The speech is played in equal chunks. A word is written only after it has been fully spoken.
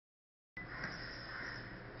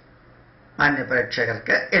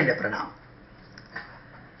മാന്യപ്രേക്ഷകർക്ക് എൻ്റെ പ്രണാമം.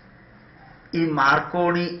 ഈ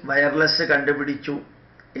മാർക്കോണി വയർലെസ് കണ്ടുപിടിച്ചു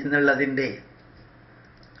എന്നുള്ളതിൻ്റെ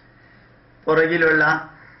പുറകിലുള്ള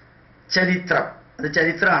ചരിത്രം, അത്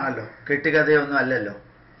ചരിത്രമാണല്ലോ, കെട്ടുകഥയൊന്നും അല്ലല്ലോ.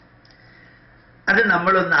 അത്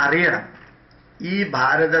നമ്മളൊന്ന് അറിയണം. ഈ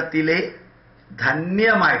ഭാരതത്തിലെ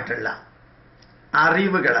ധന്യമായിട്ടുള്ള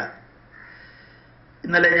അറിവുകൾ,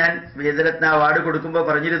 ഇന്നലെ ഞാൻ വേദരത്ന അവാർഡ് കൊടുക്കുമ്പോൾ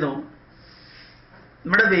പറഞ്ഞിരുന്നു,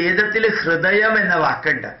 നമ്മുടെ വേദത്തിൽ ഹൃദയം എന്ന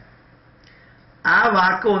വാക്കുണ്ട്. ആ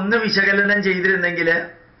വാക്ക് ഒന്ന് വിശകലനം ചെയ്തിരുന്നെങ്കിൽ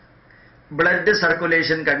ബ്ലഡ്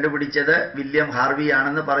സർക്കുലേഷൻ കണ്ടുപിടിച്ചത് വില്യം ഹാർവി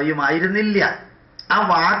ആണെന്ന് പറയുമായിരുന്നില്ല. ആ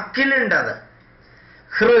വാക്കിലുണ്ടത്.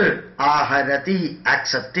 ഹൃ ആഹരതി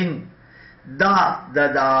ആക്സെപ്റ്റിംഗ്,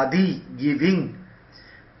 ദദാതി ഗിവിംഗ്,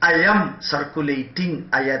 അയം circulating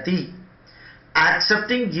അയതി.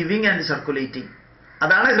 Accepting, giving and circulating,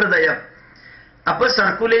 അതാണ് ഹൃദയം. അപ്പൊ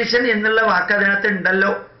സർക്കുലേഷൻ എന്നുള്ള വാക്ക് അതിനകത്ത്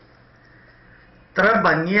ഉണ്ടല്ലോ. ഇത്ര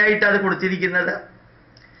ഭംഗിയായിട്ട് അത് കൊടുത്തിരിക്കുന്നത്.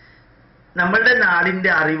 നമ്മളുടെ നാടിന്റെ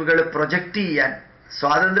അറിവുകൾ പ്രൊജക്റ്റ് ചെയ്യാൻ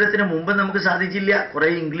സ്വാതന്ത്ര്യത്തിന് മുമ്പ് നമുക്ക് സാധിച്ചില്ല. കുറെ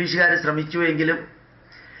ഇംഗ്ലീഷുകാർ ശ്രമിച്ചുവെങ്കിലും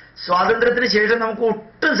സ്വാതന്ത്ര്യത്തിന് ശേഷം നമുക്ക്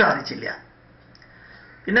ഒട്ടും സാധിച്ചില്ല.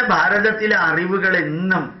 പിന്നെ ഭാരതത്തിലെ അറിവുകൾ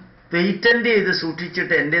എന്നും പേറ്റന്റ് ചെയ്ത്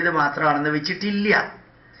സൂക്ഷിച്ചിട്ട് എൻ്റേത് മാത്രമാണെന്ന് വെച്ചിട്ടില്ല.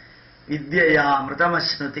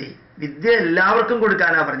 വിദ്യയാമൃതമശ്നുതി, വിദ്യ എല്ലാവർക്കും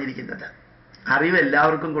കൊടുക്കാനാണ് പറഞ്ഞിരിക്കുന്നത്, അറിവ്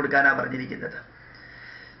എല്ലാവർക്കും കൊടുക്കാനാണ് പറഞ്ഞിരിക്കുന്നത്.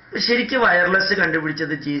 ശരിക്കും വയർലെസ്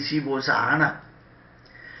കണ്ടുപിടിച്ചത് j.c.bose ആണ്.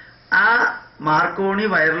 ആ മാർക്കോണി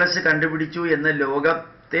വയർലെസ് കണ്ടുപിടിച്ചു എന്ന്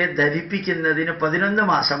ലോകത്തെ ധരിപ്പിക്കുന്നതിന് 11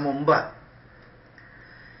 മാസം മുമ്പ്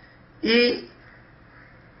ഈ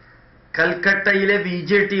കൽക്കട്ടയിലെ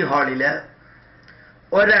VJT ഹാളില്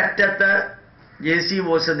ഒരറ്റത്ത്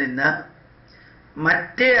j.c.bose നിന്ന്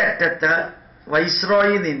മറ്റേ അറ്റത്ത്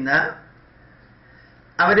വൈസ്രോയി നിന്ന്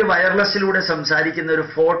അവര് വയർലെസ്സിലൂടെ സംസാരിക്കുന്ന ഒരു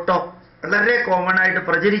ഫോട്ടോ വളരെ കോമൺ ആയിട്ട്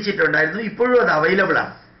പ്രചരിച്ചിട്ടുണ്ടായിരുന്നു. ഇപ്പോഴും അത് അവൈലബിൾ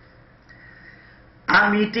ആണ്. ആ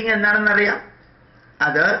മീറ്റിംഗ് എന്താണെന്നറിയാം?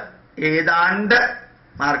 അത് ഏതാണ്ട്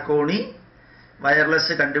മാർക്കോണി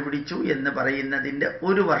വയർലെസ് കണ്ടുപിടിച്ചു എന്ന് പറയുന്നതിൻ്റെ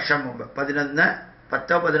ഒരു വർഷം മുമ്പ്,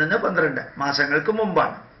 10, 11, 12 മാസങ്ങൾക്ക്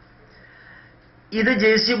മുമ്പാണ്. ഇത്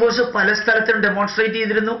j.c.bose പല സ്ഥലത്തും ഡെമോൺസ്ട്രേറ്റ്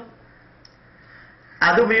ചെയ്തിരുന്നു.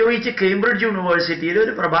 അതുപയോഗിച്ച് കേംബ്രിഡ്ജ് യൂണിവേഴ്സിറ്റിയിൽ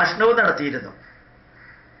ഒരു പ്രഭാഷണവും നടത്തിയിരുന്നു.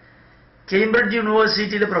 കേംബ്രിഡ്ജ്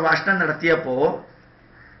യൂണിവേഴ്സിറ്റിയിൽ പ്രഭാഷണം നടത്തിയപ്പോൾ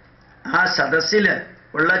ആ സദസ്സിൽ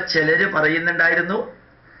ഉള്ള ചിലര് പറയുന്നുണ്ടായിരുന്നു,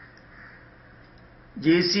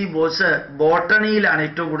 j.c.bose ബോട്ടണിയിലാണ്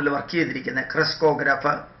ഏറ്റവും കൂടുതൽ വർക്ക് ചെയ്തിരിക്കുന്നത്.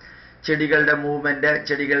 ക്രെസ്കോഗ്രാഫ്, ചെടികളുടെ മൂവ്മെന്റ്,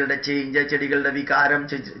 ചെടികളുടെ ചേഞ്ച്, ചെടികളുടെ വികാരം,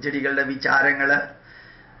 ചെടികളുടെ വിചാരങ്ങൾ,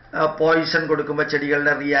 പോയിസൺ കൊടുക്കുമ്പോൾ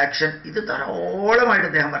ചെടികളുടെ റിയാക്ഷൻ, ഇത് ധാരാളമായിട്ട്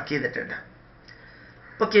അദ്ദേഹം വർക്ക് ചെയ്തിട്ടുണ്ട്.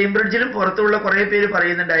 ഇപ്പൊ കേംബ്രിഡ്ജിലും പുറത്തുള്ള കുറേ പേര്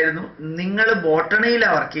പറയുന്നുണ്ടായിരുന്നു, നിങ്ങൾ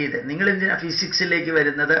ബോട്ടണിയിലാണ് വർക്ക് ചെയ്ത്, നിങ്ങൾ എന്തിനാ ഫിസിക്സിലേക്ക്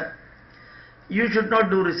വരുന്നത്? You should not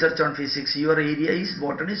do research on physics, your area is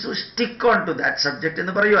botany, so stick on to that subject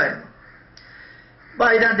എന്ന് പറയുമായിരുന്നു. അപ്പൊ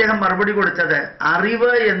അതിന് അദ്ദേഹം മറുപടി കൊടുത്തത്,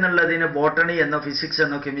 അറിവ് എന്നുള്ളതിന് ബോട്ടണി എന്നോ ഫിസിക്സ്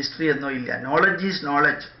എന്നോ കെമിസ്ട്രി എന്നോ ഇല്ല, നോളജ് ഈസ്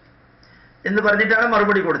നോളജ് എന്ന് പറഞ്ഞിട്ടാണ്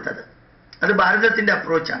മറുപടി കൊടുത്തത്. അത് ഭാരതത്തിന്റെ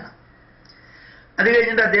അപ്രോച്ചാണ്. അത്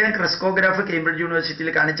കഴിഞ്ഞിട്ട് അദ്ദേഹം ക്രെസ്കോഗ്രാഫ് കേംബ്രിഡ്ജ് യൂണിവേഴ്സിറ്റിയിൽ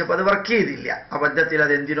കാണിച്ചപ്പോൾ അത് വർക്ക് ചെയ്തില്ല. അബദ്ധത്തിൽ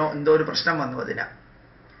അത് എന്തോ ഒരു പ്രശ്നം വന്നു. അതിന്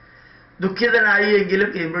ദുഃഖിതനായി. എങ്കിലും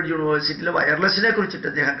കേംബ്രിഡ്ജ് യൂണിവേഴ്സിറ്റിയിൽ വയർലെസ്സിനെ കുറിച്ചിട്ട്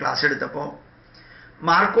അദ്ദേഹം ക്ലാസ് എടുത്തപ്പോൾ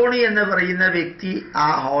മാർക്കോണി എന്ന് പറയുന്ന വ്യക്തി ആ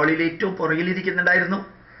ഹാളിൽ ഏറ്റവും പുറകിലിരിക്കുന്നുണ്ടായിരുന്നു.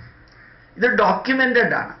 ഇത്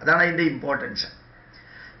ഡോക്യുമെന്റഡ് ആണ്, അതാണ് അതിൻ്റെ ഇമ്പോർട്ടൻസ്.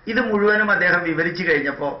 ഇത് മുഴുവനും അദ്ദേഹം വിവരിച്ചു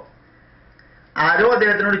കഴിഞ്ഞപ്പോൾ ആരോ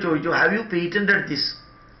അദ്ദേഹത്തിനോട് ചോദിച്ചു, ഹാവ് യു പേറ്റന്റഡ് ദിസ്?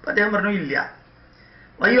 അദ്ദേഹം പറഞ്ഞു, ഇല്ല.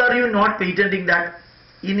 Why are you not patenting that?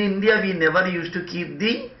 In India, we never used to keep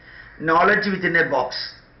the knowledge within a box.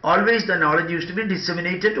 Always the knowledge used to be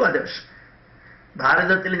disseminated to others.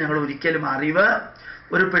 ഭാരതത്തിൽ ഞങ്ങൾ ഒരിക്കലും അറിവ്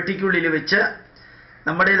ഒരു പെട്ടിക്കുള്ളിൽ വെച്ച്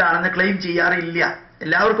നമ്മുടേതാണെന്ന് claim ചെയ്യാറില്ല,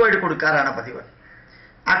 എല്ലാവർക്കുമായിട്ട് കൊടുക്കാറാണ് പതിവ്.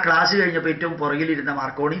 ആ ക്ലാസ് കഴിഞ്ഞപ്പോൾ ഏറ്റവും പുറകിലിരുന്ന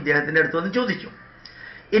മാർക്കോണി ഇദ്ദേഹത്തിൻ്റെ അടുത്ത് വന്ന് ചോദിച്ചു,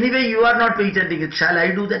 anyway you are not patenting it, shall I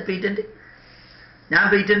do that patent? ഞാൻ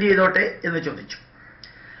പേറ്റന്റ് ചെയ്തോട്ടെ എന്ന് ചോദിച്ചു.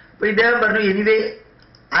 അപ്പോൾ ഇദ്ദേഹം പറഞ്ഞു, anyway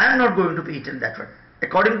I am not going to patent that one.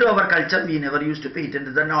 According to our culture, we never used to patent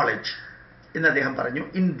the knowledge. എന്ന് അദ്ദേഹം പറഞ്ഞു.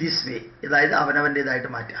 ഇൻ ദിസ് വേ, അതായത് അവനവൻ്റെതായിട്ട്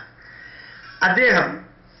മാറ്റുക. അദ്ദേഹം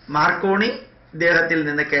മാർക്കോണി ഇദ്ദേഹത്തിൽ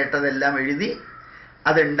നിന്ന് കേട്ടതെല്ലാം എഴുതി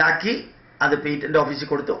അതുണ്ടാക്കി അത് പേറ്റന്റ് ഓഫീസിൽ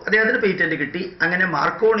കൊടുത്തു. അദ്ദേഹത്തിന് പേറ്റന്റ് കിട്ടി. അങ്ങനെ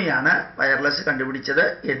മാർക്കോണിയാണ് വയർലെസ് കണ്ടുപിടിച്ചത്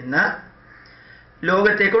എന്ന്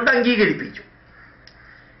ലോകത്തെ കൊണ്ട് അംഗീകരിപ്പിച്ചു.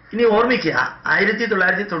 ഇനി ഓർമ്മിക്കുക,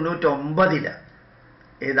 1999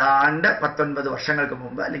 ഏതാണ്ട് 19 വർഷങ്ങൾക്ക്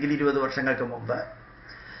മുമ്പ് അല്ലെങ്കിൽ 20 വർഷങ്ങൾക്ക് മുമ്പ്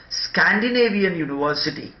സ്കാൻഡിനേവിയൻ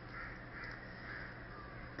യൂണിവേഴ്സിറ്റി,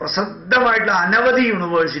 പ്രസിദ്ധമായിട്ടുള്ള അനവധി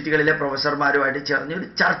യൂണിവേഴ്സിറ്റികളിലെ പ്രൊഫസർമാരുമായിട്ട് ചേർന്ന് ഒരു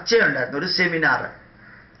ചർച്ചയുണ്ടായിരുന്നു, ഒരു സെമിനാർ.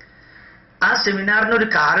 ആ സെമിനാറിനൊരു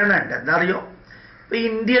കാരണമുണ്ട്. എന്താ അറിയോ? ഇപ്പൊ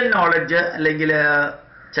ഇന്ത്യൻ നോളജ് അല്ലെങ്കിൽ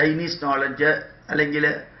ചൈനീസ് നോളജ് അല്ലെങ്കിൽ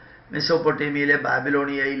മെസോപ്പൊട്ടേമിയയിലെ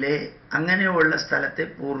ബാബിലോണിയയിലെ അങ്ങനെയുള്ള സ്ഥലത്തെ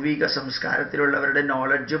പൂർവിക സംസ്കാരത്തിലുള്ളവരുടെ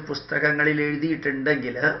നോളജ് പുസ്തകങ്ങളിൽ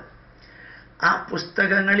എഴുതിയിട്ടുണ്ടെങ്കിൽ ആ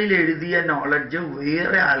പുസ്തകങ്ങളിൽ എഴുതിയ നോളജ്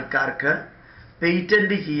വേറെ ആൾക്കാർക്ക്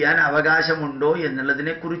പേറ്റന്റ് ചെയ്യാൻ അവകാശമുണ്ടോ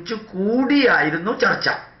എന്നുള്ളതിനെ കുറിച്ച് കൂടിയായിരുന്നു ചർച്ച.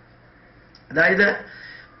 അതായത്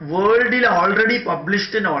വേൾഡിൽ ഓൾറെഡി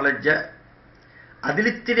പബ്ലിഷ്ഡ് നോളജ്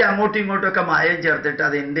അതിലിത്തിരി അങ്ങോട്ടും ഇങ്ങോട്ടുമൊക്കെ മായം ചേർത്തിട്ട്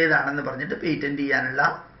അത് എൻ്റേതാണെന്ന് പറഞ്ഞിട്ട് പേറ്റന്റ് ചെയ്യാനുള്ള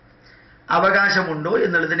അവകാശമുണ്ടോ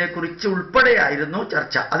എന്നുള്ളതിനെ കുറിച്ച് ഉൾപ്പെടെയായിരുന്നു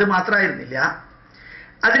ചർച്ച. അത് മാത്രമായിരുന്നില്ല,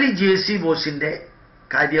 അതിൽ j.c. ബോസിന്റെ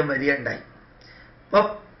കാര്യം വരികയുണ്ടായി. ഇപ്പൊ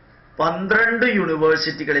 12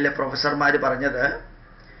 യൂണിവേഴ്സിറ്റികളിലെ പ്രൊഫസർമാർ പറഞ്ഞത്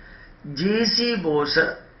j.c. ബോസ്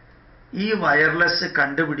ഈ വയർലെസ്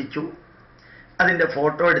കണ്ടുപിടിച്ചു, അതിൻ്റെ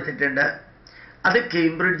ഫോട്ടോ എടുത്തിട്ടുണ്ട്, അത്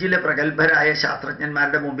കേംബ്രിഡ്ജിലെ പ്രഗത്ഭരായ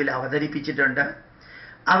ശാസ്ത്രജ്ഞന്മാരുടെ മുമ്പിൽ അവതരിപ്പിച്ചിട്ടുണ്ട്,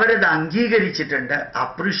 അവരത് അംഗീകരിച്ചിട്ടുണ്ട്,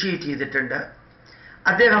 അപ്രീഷിയേറ്റ് ചെയ്തിട്ടുണ്ട്,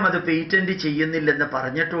 അദ്ദേഹം അത് പേറ്റന്റ് ചെയ്യുന്നില്ലെന്ന്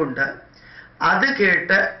പറഞ്ഞിട്ടുമുണ്ട്. അത്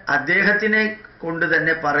കേട്ട് അദ്ദേഹത്തിനെ കൊണ്ട്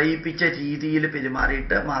തന്നെ പറയിപ്പിച്ച രീതിയിൽ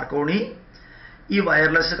പെരുമാറിയിട്ട് മാർക്കോണി ഈ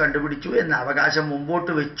വയർലെസ് കണ്ടുപിടിച്ചു എന്ന അവകാശം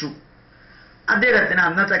മുമ്പോട്ട് വെച്ചു. അദ്ദേഹത്തിന്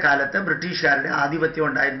അന്നത്തെ കാലത്ത് ബ്രിട്ടീഷുകാരുടെ ആധിപത്യം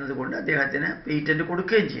ഉണ്ടായിരുന്നത് കൊണ്ട് അദ്ദേഹത്തിന് പേറ്റന്റ്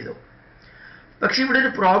കൊടുക്കുകയും ചെയ്തു. പക്ഷെ ഇവിടെ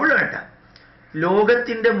ഒരു പ്രോബ്ലം ഉണ്ട്.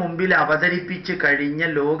 ലോകത്തിൻ്റെ മുമ്പിൽ അവതരിപ്പിച്ച് കഴിഞ്ഞ്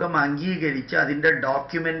ലോകം അംഗീകരിച്ച് അതിൻ്റെ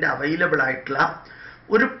ഡോക്യുമെൻ്റ് അവൈലബിൾ ആയിട്ടുള്ള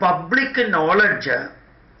ഒരു പബ്ലിക് നോളജ്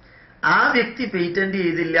ആ വ്യക്തി പേറ്റന്റ്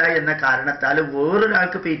ചെയ്തില്ല എന്ന കാരണത്താൽ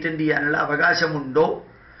വേറൊരാൾക്ക് പേറ്റന്റ് ചെയ്യാനുള്ള അവകാശമുണ്ടോ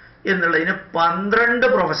എന്നുള്ളതിന് 12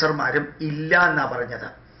 പ്രൊഫസർമാരും ഇല്ല എന്നാണ് പറഞ്ഞത്.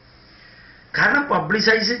 കാരണം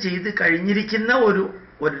പബ്ലിസൈസ് ചെയ്ത് കഴിഞ്ഞിരിക്കുന്ന ഒരു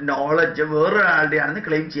നോളജ് വേറൊരാളുടെയാണെന്ന്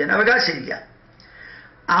ക്ലെയിം ചെയ്യാൻ അവകാശമില്ല.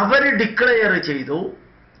 അവർ ഡിക്ലെയർ ചെയ്തു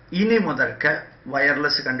ഇനി മുതൽക്ക്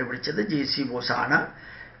വയർലെസ് കണ്ടുപിടിച്ചത് j.c. ബോസ് ആണ്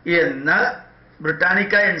എന്ന്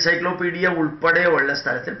ബ്രിട്ടാനിക്ക എൻസൈക്ലോപീഡിയ ഉൾപ്പെടെയുള്ള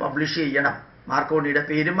സ്ഥലത്തിൽ പബ്ലിഷ് ചെയ്യണം, മാർക്കോണിയുടെ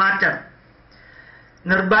പേര് മാറ്റണം.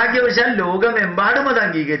 നിർഭാഗ്യവശാൽ ലോകമെമ്പാടും അത്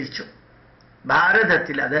അംഗീകരിച്ചു.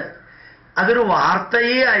 ഭാരതത്തിൽ അതൊരു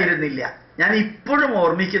വാർത്തയേ ആയിരുന്നില്ല. ഞാൻ ഇപ്പോഴും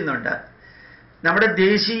ഓർമ്മിക്കുന്നുണ്ട്, നമ്മുടെ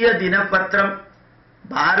ദേശീയ ദിനപത്രം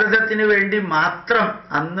ഭാരതത്തിന് വേണ്ടി മാത്രം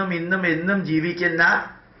അന്നും ഇന്നും എന്നും ജീവിക്കുന്ന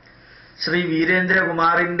ശ്രീ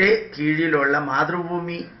വീരേന്ദ്രകുമാറിൻ്റെ കീഴിലുള്ള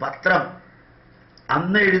മാതൃഭൂമി പത്രം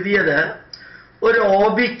അന്ന് എഴുതിയത് ഒരു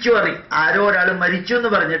ഓബിച്വറി, ആരോ ഒരാൾ മരിച്ചു എന്ന്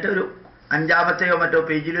പറഞ്ഞിട്ട് ഒരു 5-ാമത്തെയോ മറ്റോ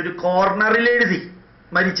പേജിൽ ഒരു കോർണറിൽ എഴുതി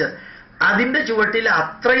മരിച്ചത്. അതിൻ്റെ ചുവട്ടിൽ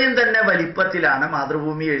അത്രയും തന്നെ വലിപ്പത്തിലാണ്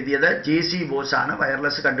മാതൃഭൂമി എഴുതിയത് j.c. ബോസ് ആണ്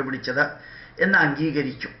വയർലെസ് കണ്ടുപിടിച്ചത് എന്ന്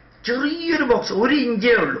അംഗീകരിച്ചു. ചെറിയൊരു ബോക്സ്, 1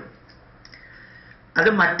 ഇഞ്ചേ ഉള്ളൂ. അത്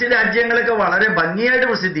മറ്റ് രാജ്യങ്ങളൊക്കെ വളരെ ഭംഗിയായിട്ട്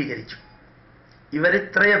പ്രസിദ്ധീകരിച്ചു.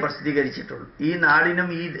 ഇവരിത്രയേ പ്രസിദ്ധീകരിച്ചിട്ടുള്ളൂ. ഈ നാടിനും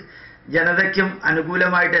ഈ ജനതയ്ക്കും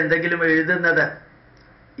അനുകൂലമായിട്ട് എന്തെങ്കിലും എഴുതുന്നത്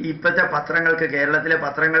ഇപ്പോഴത്തെ പത്രങ്ങൾക്ക്, കേരളത്തിലെ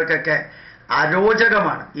പത്രങ്ങൾക്കൊക്കെ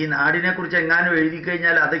അരോചകമാണ്. ഈ നാടിനെക്കുറിച്ച് എങ്ങാനും എഴുതി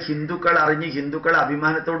കഴിഞ്ഞാൽ അത് ഹിന്ദുക്കൾ അറിഞ്ഞ് ഹിന്ദുക്കൾ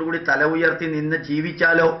അഭിമാനത്തോടു കൂടി തല ഉയർത്തി നിന്ന്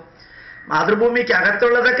ജീവിച്ചാലോ. മാതൃഭൂമിക്ക്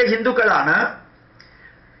അകത്തുള്ളതൊക്കെ ഹിന്ദുക്കളാണ്,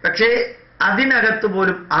 പക്ഷേ അതിനകത്ത്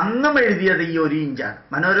പോലും അന്നും എഴുതിയത് ഈ 1 ഇഞ്ചാണ്.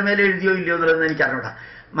 മനോരമയിൽ എഴുതിയോ ഇല്ലയോ എന്നുള്ളതെന്ന് എനിക്കറിഞ്ഞൂടാ.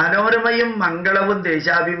 മനോരമയും മംഗളവും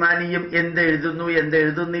ദേശാഭിമാനിയും എന്തെഴുതുന്നു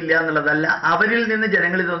എന്തെഴുതുന്നില്ല എന്നുള്ളതല്ല, അവരിൽ നിന്ന്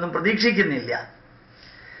ജനങ്ങൾ ഇതൊന്നും പ്രതീക്ഷിക്കുന്നില്ല.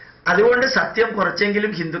 അതുകൊണ്ട് സത്യം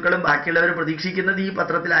കുറച്ചെങ്കിലും ഹിന്ദുക്കളും ബാക്കിയുള്ളവർ പ്രതീക്ഷിക്കുന്നത് ഈ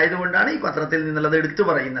പത്രത്തിലായതുകൊണ്ടാണ് ഈ പത്രത്തിൽ നിന്നുള്ളത് എടുത്തു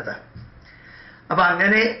പറയുന്നത്. അപ്പൊ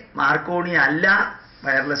അങ്ങനെ മാർക്കോണി അല്ല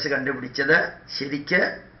വയർലെസ് കണ്ടുപിടിച്ചത്, ശരിക്ക്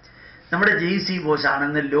നമ്മുടെ j.c. ബോസ്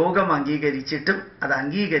ആണെന്ന് ലോകം അംഗീകരിച്ചിട്ടും അത്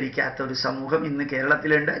അംഗീകരിക്കാത്ത ഒരു സമൂഹം ഇന്ന്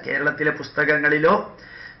കേരളത്തിലുണ്ട്. കേരളത്തിലെ പുസ്തകങ്ങളിലോ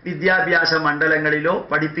വിദ്യാഭ്യാസ മണ്ഡലങ്ങളിലോ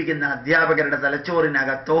പഠിപ്പിക്കുന്ന അധ്യാപകരുടെ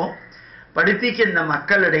തലച്ചോറിനകത്തോ പഠിപ്പിക്കുന്ന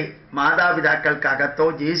മക്കളുടെ മാതാപിതാക്കൾക്കകത്തോ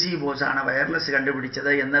j.c. ബോസ് ആണ് വയർലെസ്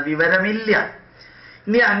കണ്ടുപിടിച്ചത് എന്ന വിവരമില്ല.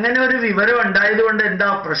 ഇനി അങ്ങനെ ഒരു വിവരം ഉണ്ടായതുകൊണ്ട് എന്താ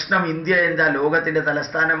പ്രശ്നം? ഇന്ത്യ എന്താ ലോകത്തിന്റെ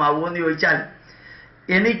തലസ്ഥാനമാവുമെന്ന് ചോദിച്ചാൽ,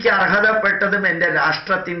 എനിക്ക് അർഹതപ്പെട്ടതും എൻ്റെ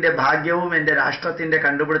രാഷ്ട്രത്തിൻ്റെ ഭാഗ്യവും എൻ്റെ രാഷ്ട്രത്തിൻ്റെ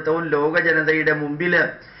കണ്ടുപിടുത്തവും ലോക ജനതയുടെ മുമ്പിൽ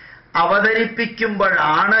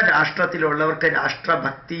അവതരിപ്പിക്കുമ്പോഴാണ് രാഷ്ട്രത്തിലുള്ളവർക്ക്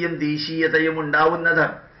രാഷ്ട്രഭക്തിയും ദേശീയതയും ഉണ്ടാവുന്നത്.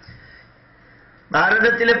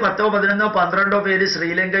 ഭാരതത്തിലെ 10, 11, 12 പേര്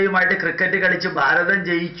ശ്രീലങ്കയുമായിട്ട് ക്രിക്കറ്റ് കളിച്ച് ഭാരതം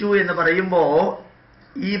ജയിച്ചു എന്ന് പറയുമ്പോൾ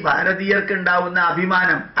ഈ ഭാരതീയർക്ക് ഉണ്ടാവുന്ന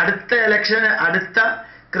അഭിമാനം, അടുത്ത അടുത്ത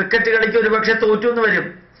ക്രിക്കറ്റ് കളിക്ക് ഒരുപക്ഷെ തോറ്റു എന്ന് വരും,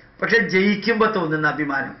 പക്ഷെ ജയിക്കുമ്പോൾ തോന്നുന്ന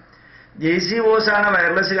അഭിമാനം. j.c. ബോസ് ആണ്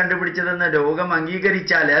വയർലെസ് കണ്ടുപിടിച്ചതെന്ന് ലോകം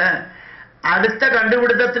അംഗീകരിച്ചാൽ അടുത്ത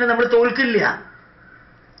കണ്ടുപിടുത്തത്തിന് നമ്മൾ തോൽക്കില്ല.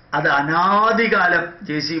 അത് അനാദികാലം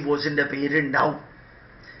j.c. ബോസിന്റെ പേരുണ്ടാവും.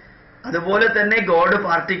 അതുപോലെ തന്നെ ഗോഡ്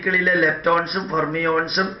പാർട്ടിക്കിളിലെ ലെപ്റ്റോൺസും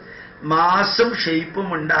ഫെർമിയോൺസും മാസും ഷെയ്പ്പും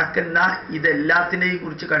ഉണ്ടാക്കുന്ന ഇതെല്ലാത്തിനെയും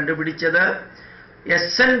കുറിച്ച് കണ്ടുപിടിച്ചത്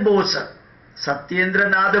എസ്.എൻ. ബോസ്,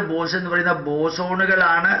 സത്യേന്ദ്രനാഥ് ബോസ് എന്ന് പറയുന്ന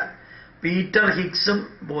ബോസോണുകളാണ് പീറ്റർ ഹിഗ്സും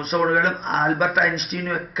ബോസോണുകളും ആൽബർട്ട്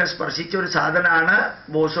ഐൻസ്റ്റീനും ഒക്കെ സ്പർശിച്ച ഒരു സാധനമാണ്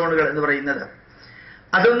ബോസോണുകൾ എന്ന് പറയുന്നത്.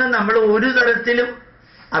 അതൊന്നും നമ്മൾ ഒരു തരത്തിലും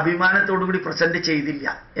അഭിമാനത്തോടുകൂടി പ്രസന്റ് ചെയ്തില്ല.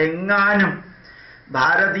 എങ്ങാനും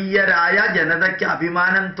ഭാരതീയരായ ജനതയ്ക്ക്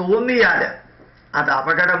അഭിമാനം തോന്നിയാൽ അത്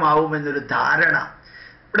അപകടമാവുമെന്നൊരു ധാരണ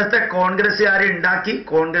ഇവിടുത്തെ കോൺഗ്രസ്സുകാരെ ഉണ്ടാക്കി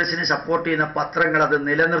കോൺഗ്രസിനെ സപ്പോർട്ട് ചെയ്യുന്ന പത്രങ്ങൾ അത്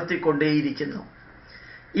നിലനിർത്തിക്കൊണ്ടേയിരിക്കുന്നു.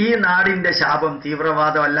 ഈ നാടിൻ്റെ ശാപം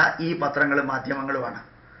തീവ്രവാദമല്ല, ഈ പത്രങ്ങളും മാധ്യമങ്ങളുമാണ്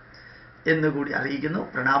എന്നുകൂടി അറിയിക്കുന്നു.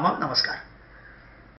 പ്രണാമം, നമസ്കാരം.